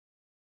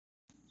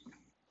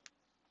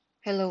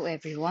Hello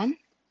everyone.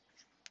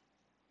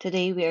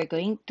 Today we are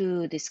going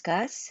to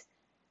discuss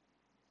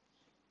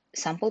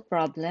sample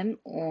problem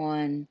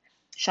on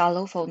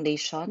shallow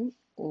foundation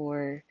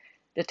or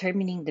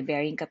determining the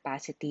bearing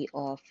capacity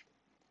of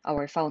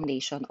our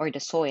foundation or the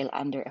soil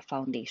under a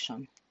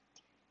foundation.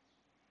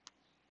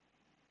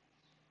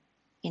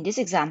 In this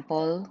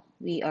example,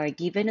 we are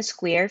given a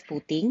square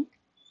footing.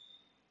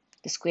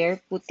 The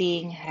square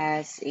footing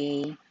has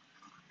a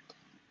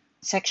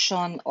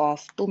section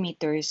of 2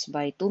 meters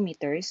by 2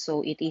 meters,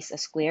 so it is a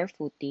square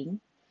footing.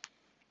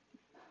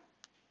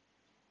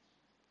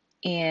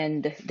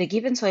 And the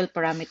given soil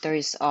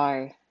parameters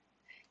are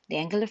the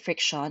angle of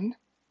friction.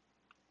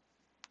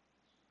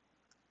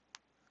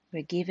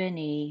 We're given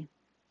a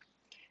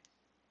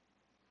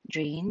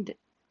drained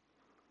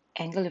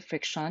angle of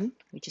friction,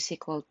 which is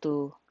equal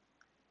to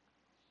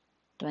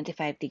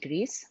 25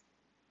 degrees,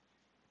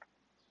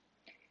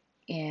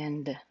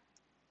 and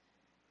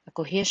a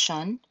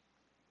cohesion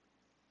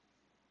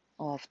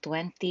of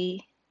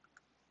 20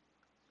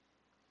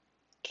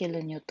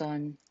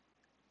 kilonewton,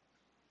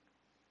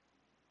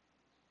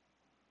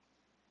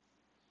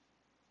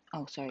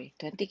 20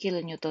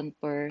 kilonewton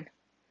per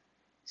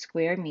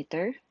square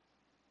meter.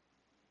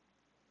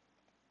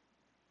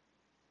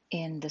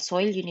 And the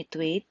soil unit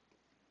weight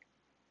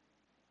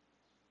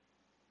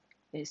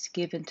is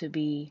given to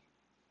be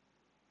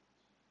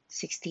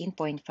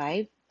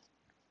 16.5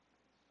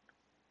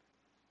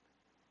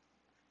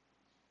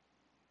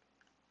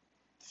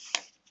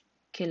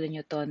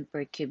 kilonewton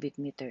per cubic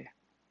meter.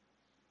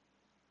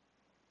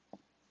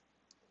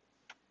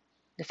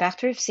 The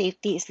factor of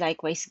safety is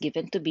likewise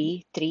given to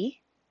be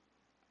 3,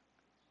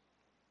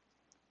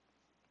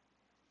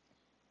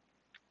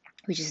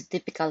 which is a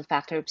typical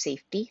factor of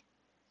safety.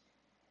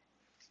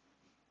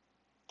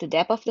 The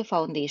depth of the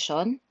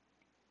foundation,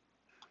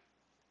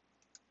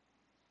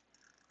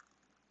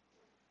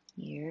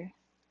 here,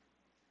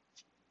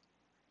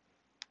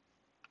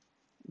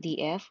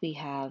 df, we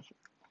have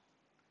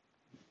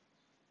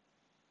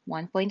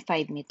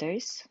 1.5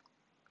 meters.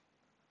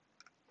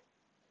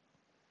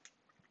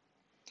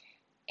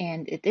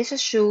 And it is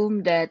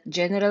assumed that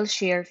general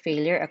shear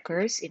failure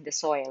occurs in the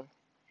soil.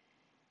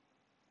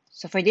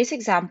 So for this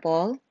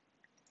example,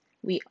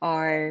 we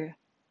are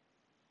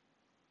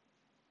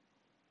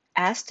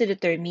asked to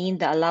determine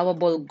the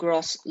allowable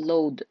gross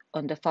load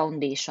on the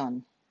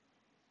foundation.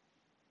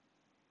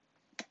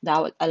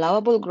 The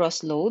allowable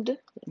gross load,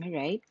 let me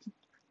write,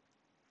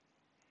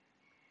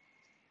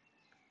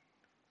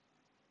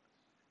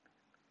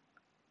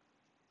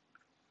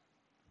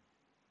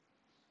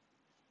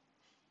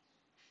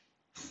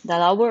 the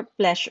allowable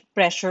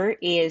pressure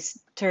is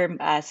termed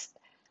as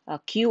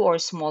Q or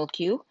small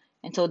q,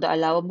 and so the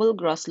allowable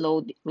gross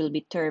load will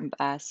be termed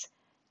as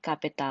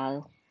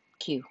capital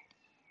Q.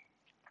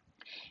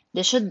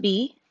 This should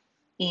be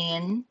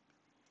in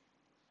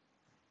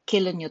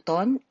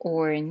kilonewton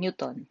or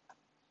newton.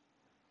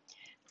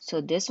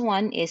 So this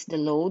one is the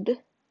load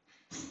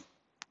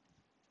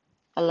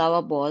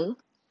allowable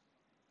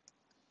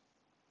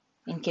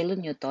in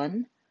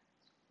kilonewton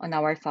on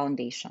our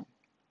foundation.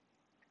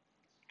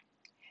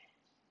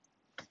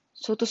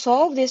 So to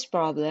solve this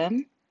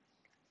problem,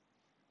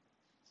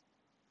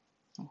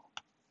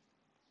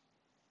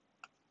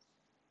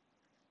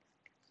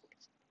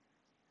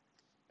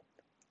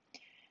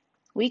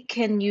 we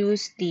can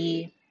use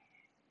the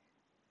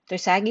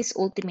Tersaghi's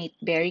ultimate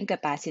bearing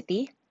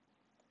capacity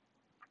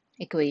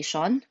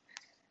equation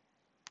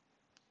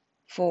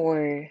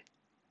for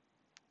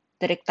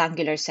the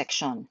rectangular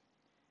section.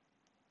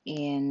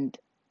 And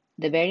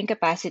the bearing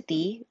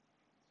capacity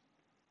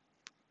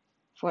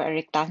for a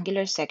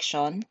rectangular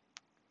section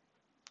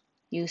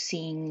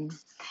using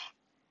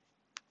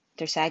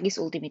Tersaghi's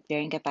ultimate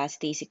bearing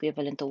capacity is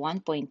equivalent to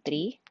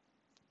 1.3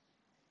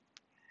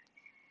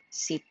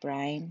 C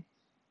prime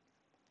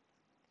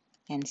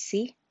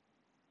NC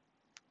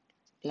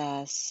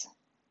plus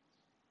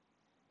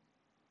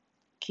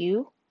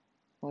Q,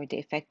 or the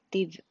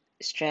effective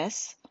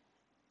stress,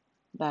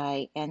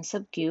 by N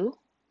sub Q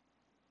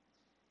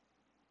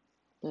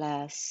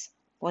plus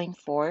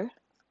 0.4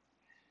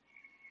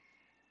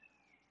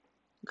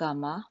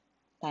 gamma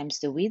times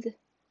the width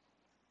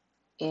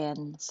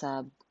N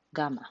sub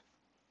gamma.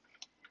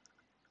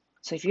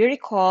 So if you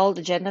recall,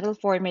 the general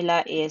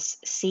formula is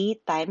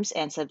C times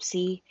N sub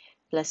C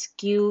plus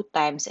Q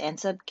times N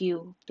sub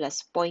Q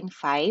plus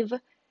 0.5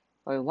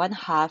 or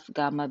 1/2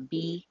 gamma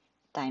B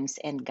times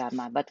N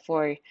gamma. But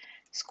for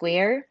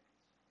square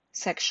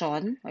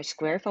section or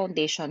square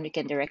foundation, we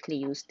can directly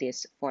use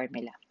this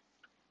formula.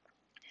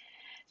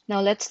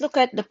 Now let's look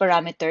at the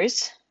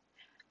parameters.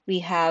 We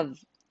have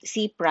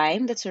C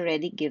prime that's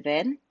already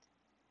given.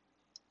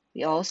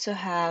 We also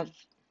have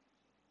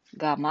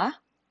gamma.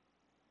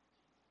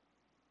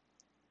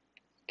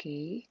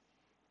 Okay.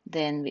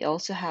 Then we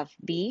also have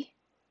B.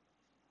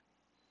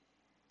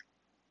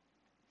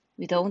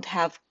 We don't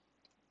have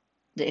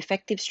the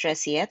effective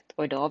stress yet,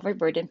 or the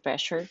overburden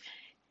pressure,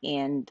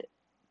 and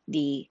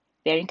the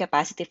bearing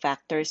capacity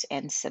factors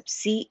N sub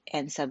C,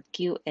 N sub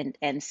Q, and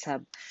N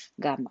sub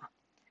gamma.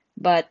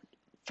 But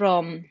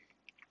from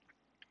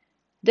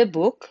the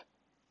book,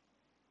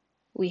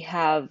 we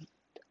have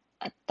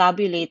a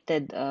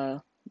tabulated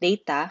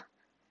data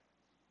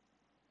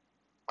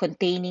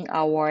containing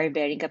our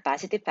bearing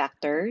capacity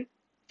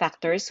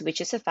factors,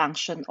 which is a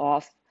function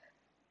of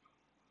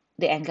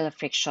the angle of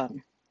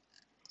friction.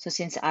 So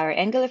since our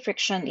angle of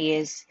friction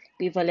is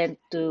equivalent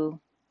to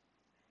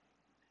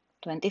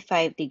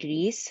 25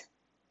 degrees,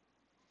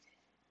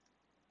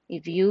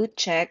 if you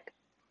check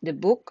the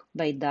book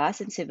by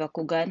Das and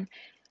Sivakugan,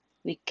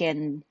 we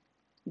can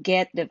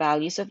get the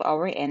values of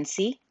our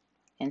NC,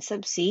 N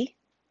sub C,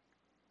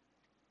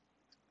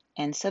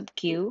 N sub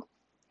Q,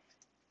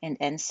 and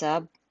N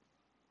sub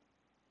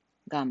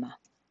gamma.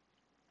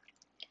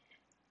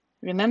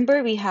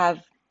 Remember, we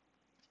have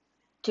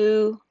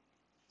two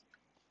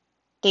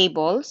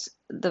tables.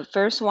 The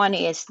first one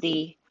is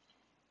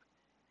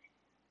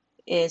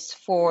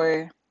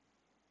for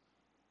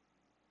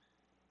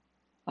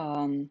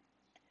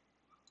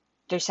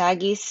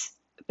Tersagi's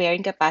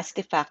bearing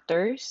capacity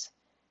factors,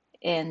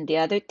 and the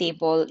other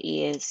table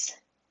is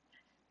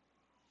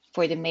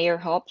for the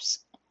Mayer-Hobbs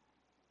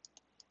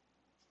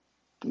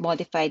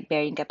modified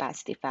bearing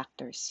capacity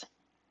factors.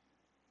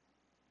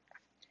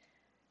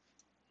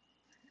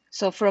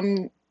 So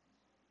from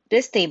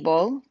this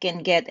table,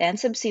 can get N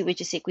sub C,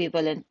 which is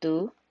equivalent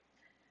to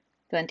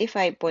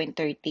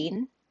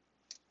 25.13,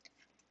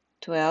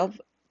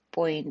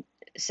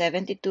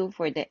 12.72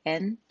 for the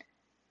NQ,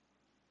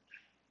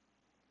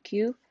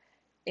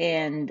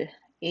 and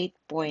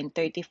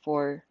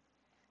 8.34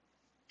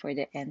 for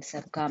the N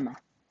sub gamma.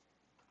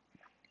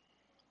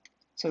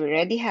 So we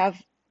already have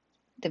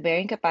the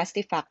bearing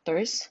capacity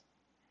factors.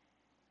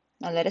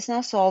 Now let us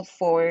now solve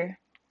for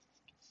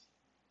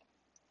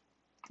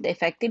the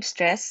effective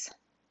stress.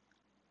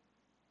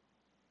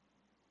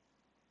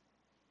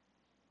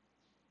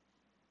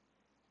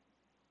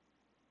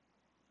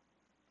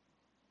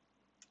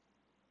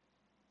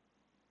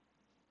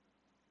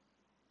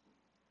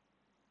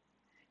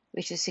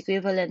 Which is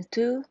equivalent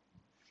to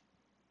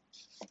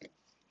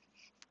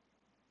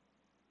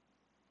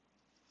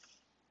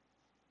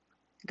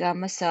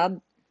gamma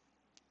sub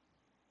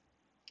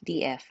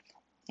dF,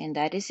 and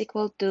that is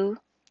equal to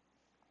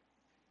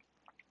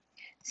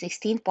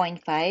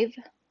 16.5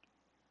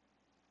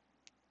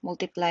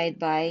 multiplied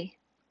by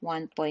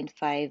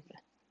 1.5.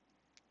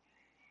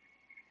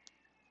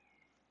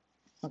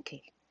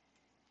 Okay,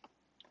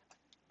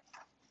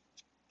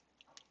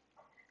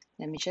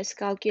 let me just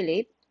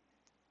calculate.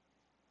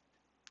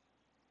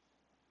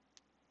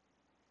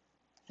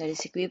 That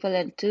is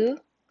equivalent to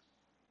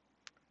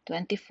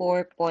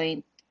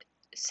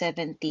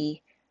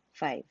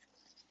 24.75.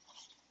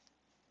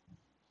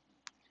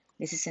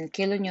 This is in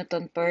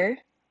kilonewton per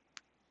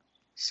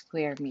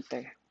square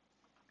meter.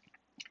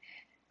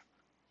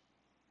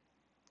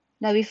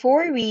 Now,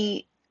 before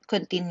we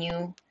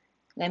continue,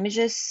 let me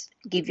just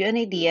give you an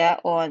idea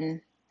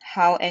on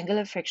how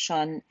angular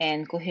friction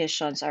and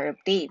cohesions are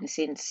obtained,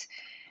 since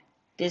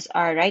these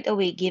are right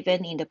away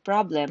given in the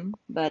problem,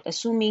 but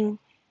assuming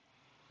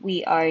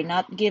we are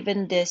not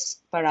given these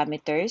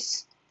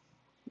parameters,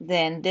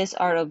 then these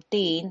are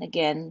obtained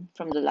again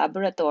from the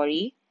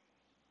laboratory.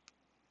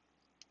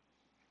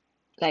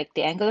 Like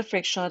the angle of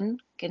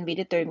friction can be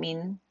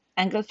determined,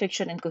 angle of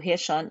friction and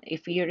cohesion,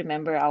 if you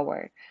remember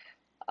our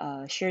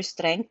shear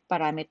strength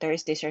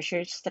parameters. These are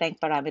shear strength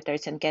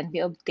parameters and can be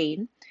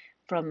obtained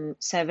from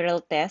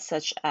several tests,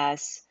 such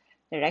as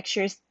direct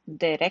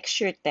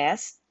shear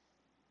test,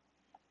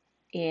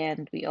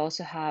 and we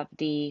also have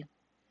the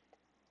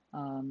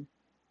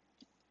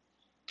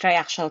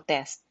triaxial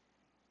test.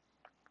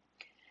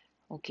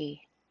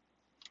 Okay,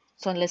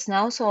 so let's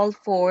now solve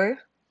from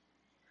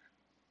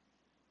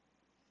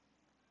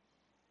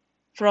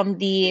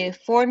the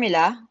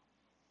formula.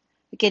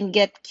 We can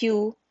get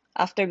Q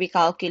after we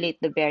calculate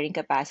the bearing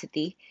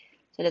capacity.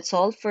 So let's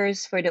solve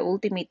first for the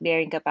ultimate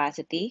bearing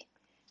capacity,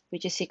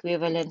 which is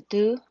equivalent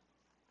to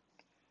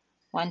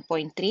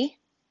 1.3.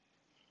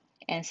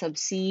 N sub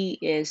C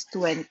is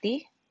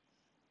 20.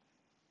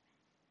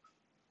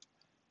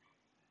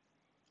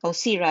 Oh,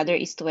 C rather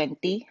is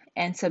 20.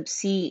 N sub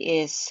C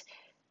is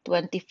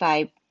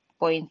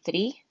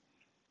 25.3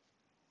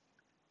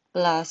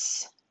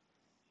 plus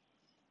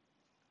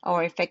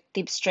our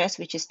effective stress,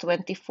 which is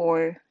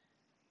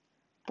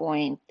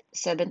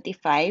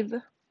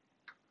 24.75.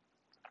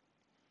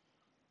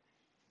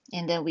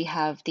 And then we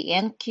have the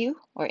NQ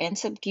or N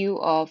sub Q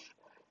of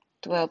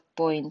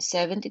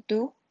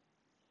 12.72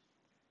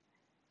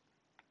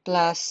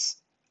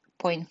 plus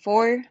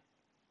 0.4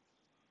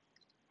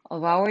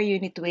 of our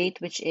unit weight,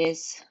 which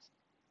is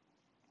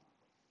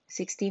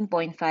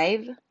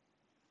 16.5.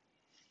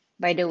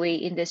 By the way,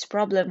 in this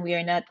problem, we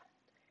are not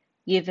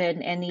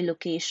given any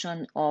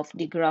location of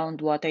the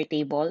groundwater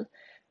table,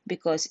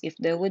 because if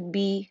there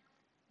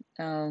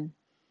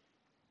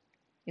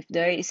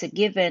is a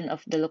given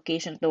of the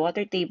location of the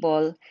water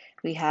table,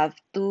 we have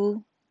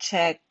to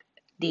check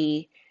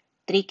the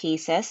three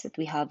cases that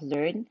we have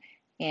learned.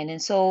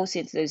 And so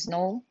since there's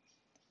no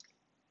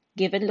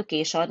given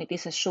location, it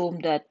is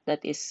assumed that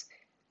that is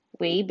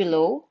way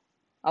below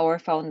our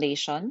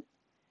foundation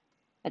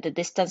at a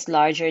distance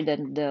larger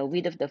than the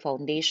width of the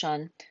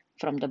foundation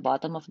from the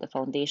bottom of the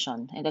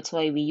foundation. And that's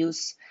why we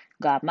use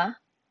gamma,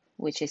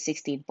 which is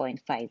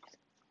 16.5,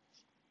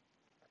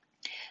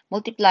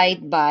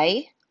 multiplied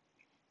by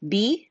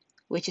B,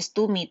 which is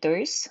 2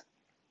 meters.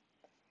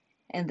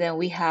 And then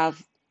we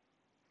have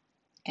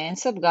N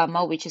sub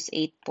gamma, which is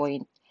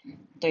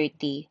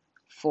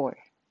 8.34.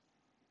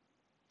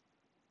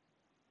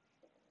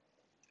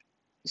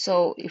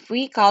 So if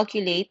we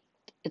calculate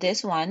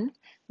this one,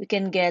 we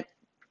can get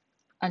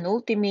an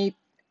ultimate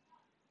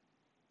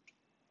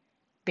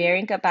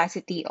bearing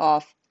capacity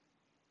of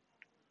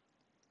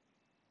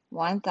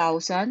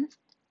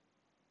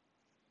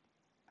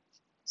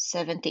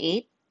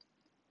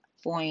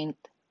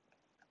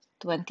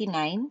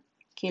 1,078.29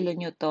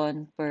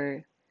 kilonewton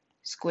per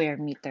square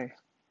meter.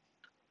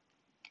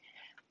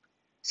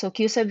 So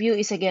Q sub U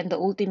is again the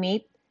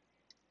ultimate.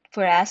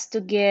 For us to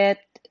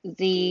get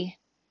the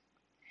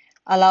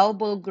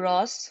allowable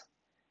gross,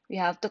 we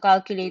have to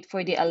calculate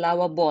for the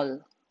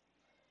allowable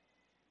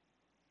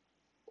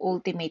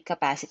ultimate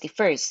capacity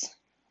first.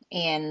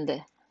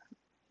 And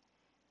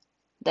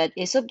that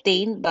is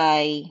obtained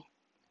by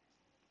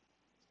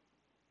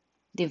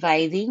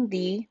dividing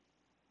the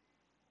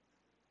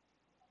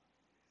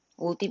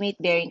ultimate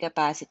bearing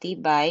capacity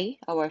by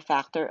our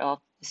factor of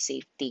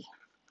safety.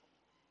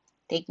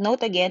 Take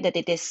note again that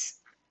it is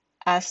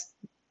asked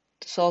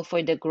to solve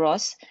for the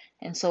gross,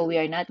 and so we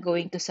are not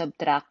going to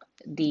subtract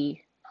the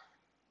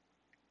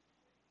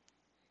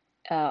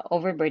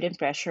overburden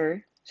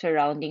pressure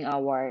surrounding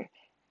our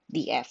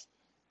DF.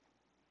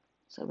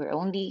 So we're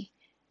only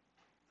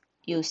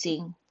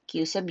using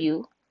Q sub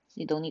U.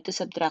 You don't need to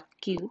subtract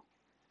Q.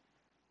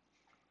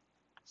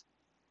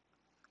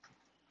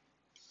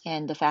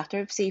 And the factor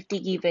of safety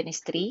given is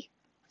 3.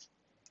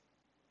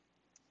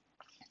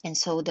 And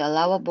so the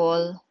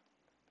allowable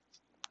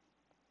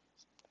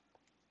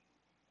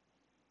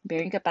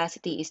bearing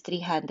capacity is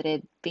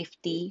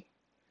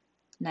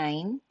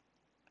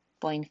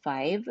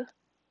 359.5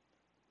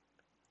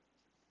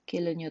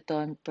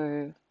 kilonewton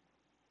per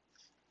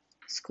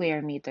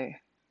square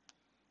meter.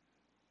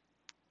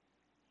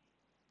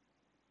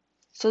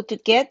 So to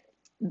get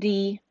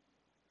the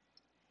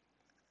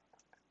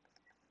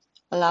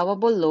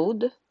allowable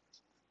load,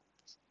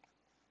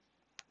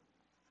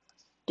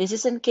 this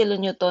is in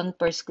kilonewton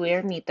per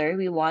square meter.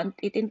 We want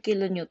it in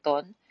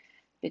kilonewton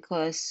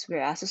because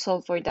we're asked to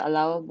solve for the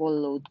allowable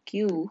load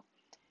Q.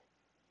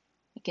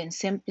 We can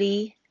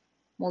simply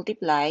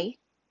multiply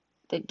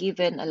the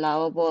given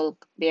allowable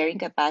bearing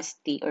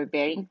capacity or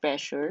bearing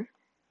pressure,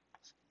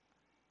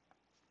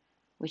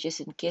 which is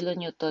in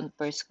kilonewton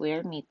per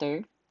square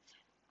meter,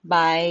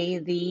 by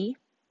the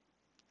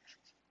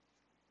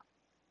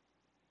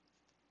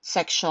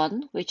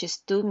section, which is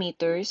 2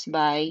 meters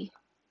by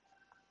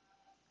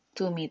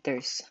 2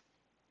 meters.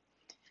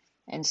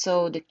 And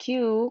so the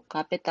Q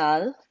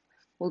capital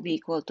will be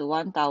equal to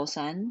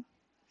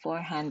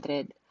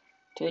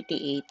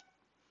 1,438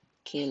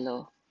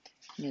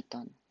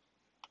 kilonewton.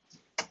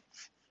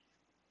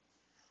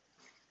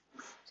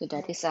 So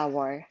that is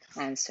our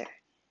answer.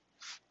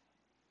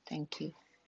 Thank you.